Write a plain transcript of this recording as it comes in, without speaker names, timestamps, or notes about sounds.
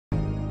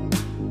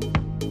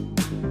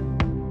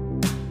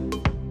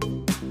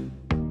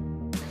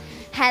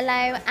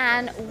Hello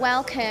and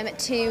welcome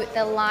to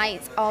the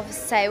Light of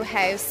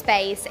Soho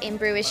space in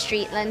Brewer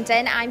Street,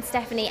 London. I'm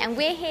Stephanie and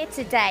we're here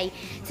today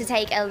to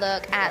take a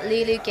look at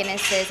Lulu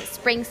Guinness's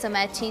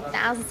Spring-Summer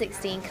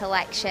 2016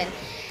 collection.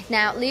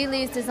 Now,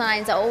 Lulu's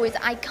designs are always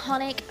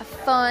iconic,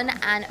 fun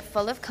and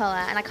full of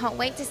colour, and I can't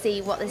wait to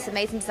see what this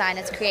amazing designer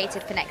has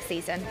created for next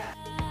season.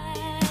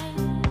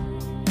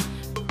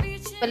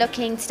 We're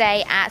looking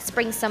today at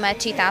Spring-Summer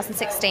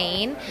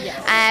 2016.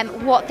 Yes.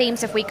 What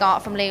themes have we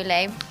got from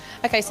Lulu?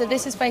 Okay, so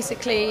this is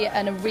basically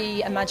a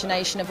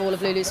reimagination of all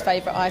of Lulu's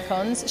favourite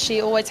icons. She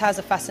always has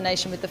a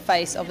fascination with the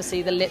face,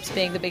 obviously the lips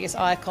being the biggest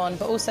icon,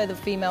 but also the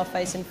female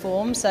face in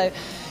form. So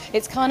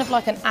it's kind of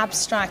like an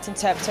abstract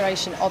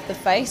interpretation of the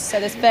face.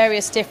 So there's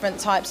various different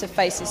types of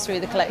faces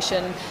through the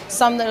collection.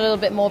 Some that are a little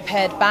bit more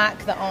pared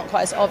back, that aren't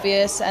quite as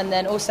obvious, and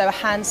then also a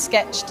hand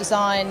sketch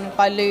design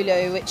by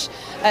Lulu, which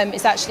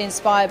is actually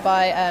inspired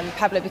by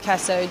Pablo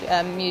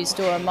Picasso muse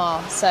Dora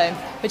Maar,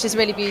 which is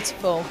really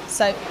beautiful.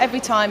 So every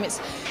time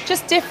it's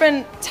just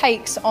different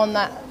takes on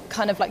that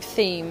kind of like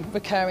theme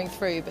recurring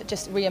through, but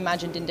just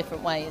reimagined in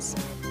different ways.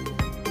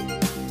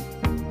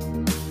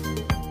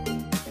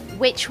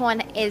 Which one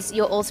is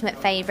your ultimate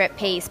favourite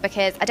piece?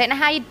 Because I don't know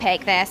how you'd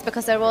pick this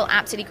because they're all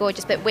absolutely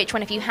gorgeous, but which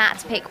one, if you had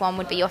to pick one,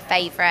 would be your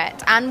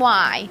favourite and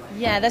why?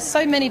 Yeah, there's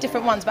so many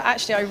different ones, but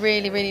actually I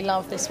really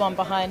love this one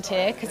behind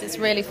here because it's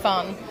really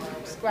fun.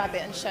 Just grab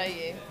it and show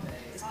you.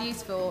 It's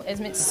beautiful.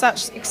 It's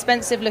such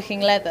expensive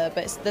looking leather,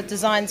 but the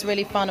design's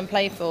really fun and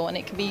playful, and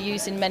it can be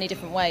used in many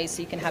different ways.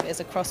 So you can have it as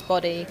a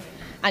crossbody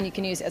and you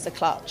can use it as a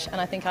clutch, and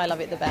I think I love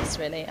it the best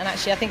really. And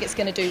actually I think it's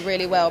going to do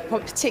really well,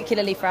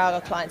 particularly for our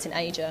clients in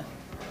Asia.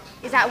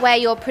 Is that where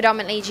you're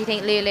predominantly, do you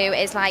think Lulu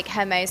is like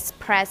her most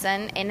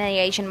present in the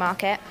Asian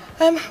market?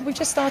 We've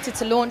just started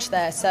to launch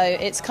there, so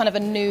it's kind of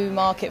a new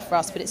market for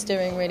us, but it's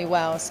doing really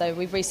well. So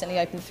we've recently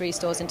opened 3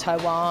 stores in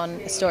Taiwan,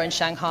 a store in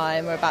Shanghai,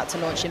 and we're about to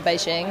launch in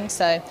Beijing.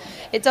 So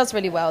it does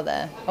really well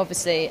there.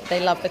 Obviously, they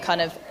love the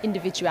kind of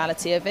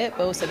individuality of it,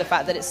 but also the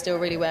fact that it's still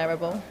really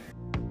wearable.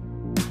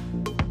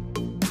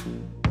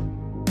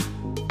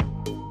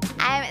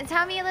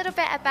 Tell me a little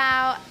bit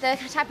about the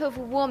type of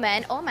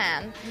woman or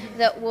man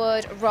that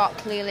would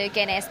rock Lulu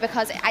Guinness,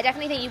 because I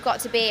definitely think you've got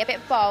to be a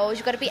bit bold,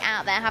 you've got to be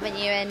out there, haven't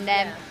you,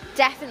 and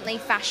definitely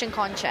fashion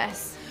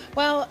conscious.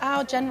 Well,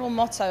 our general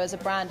motto as a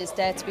brand is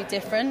dare to be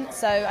different,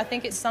 so I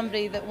think it's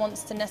somebody that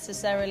wants to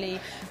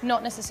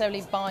not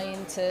necessarily buy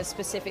into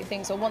specific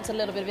things or wants a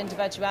little bit of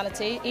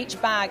individuality.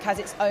 Each bag has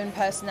its own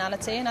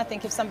personality, and I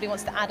think if somebody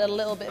wants to add a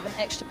little bit of an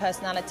extra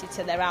personality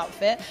to their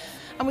outfit,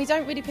 and we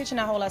don't really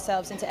pigeonhole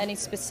ourselves into any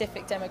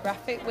specific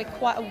demographic. We're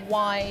quite a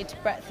wide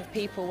breadth of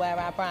people wear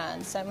our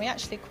brand. So we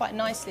actually quite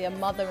nicely a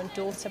mother and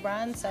daughter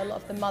brand. So a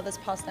lot of the mothers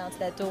pass down to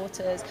their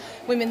daughters.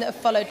 Women that have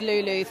followed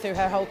Lulu through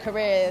her whole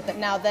career, that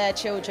now their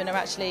children are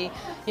actually,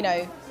 you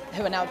know,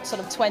 who are now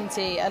sort of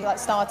 20 and like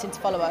starting to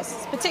follow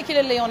us.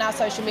 Particularly on our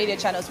social media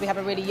channels, we have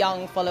a really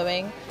young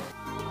following.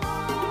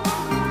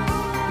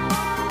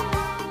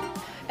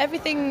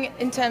 Everything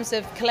in terms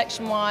of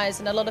collection-wise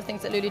and a lot of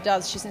things that Lulu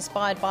does, she's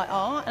inspired by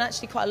art, and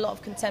actually quite a lot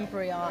of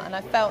contemporary art. And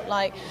I felt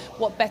like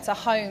what better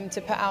home to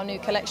put our new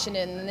collection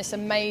in than this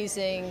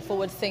amazing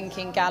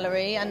forward-thinking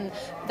gallery. And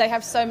they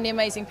have so many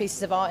amazing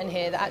pieces of art in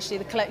here that actually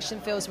the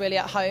collection feels really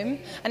at home.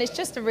 And it's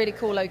just a really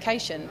cool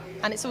location.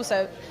 And it's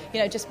also, you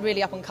know, just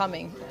really up and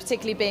coming,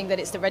 particularly being that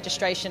it's the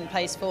registration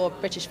place for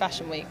British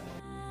Fashion Week.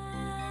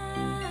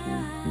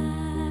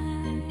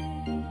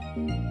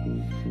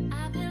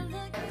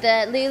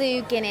 The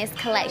Lulu Guinness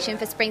collection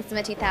for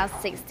Spring-Summer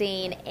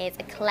 2016 is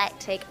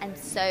eclectic and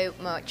so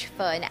much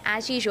fun.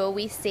 As usual,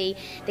 we see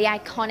the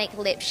iconic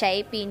lip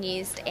shape being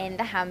used in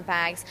the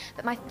handbags,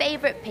 but my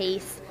favourite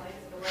piece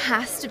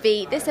has to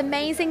be this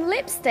amazing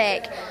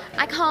lipstick.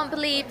 I can't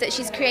believe that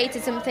she's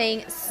created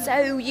something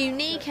so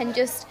unique and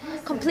just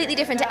completely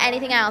different to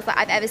anything else that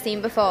I've ever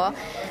seen before.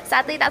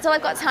 Sadly, that's all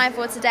I've got time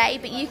for today,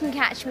 but you can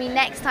catch me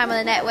next time on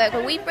the network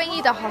where we bring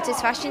you the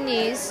hottest fashion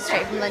news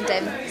straight from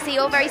London. See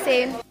you all very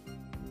soon.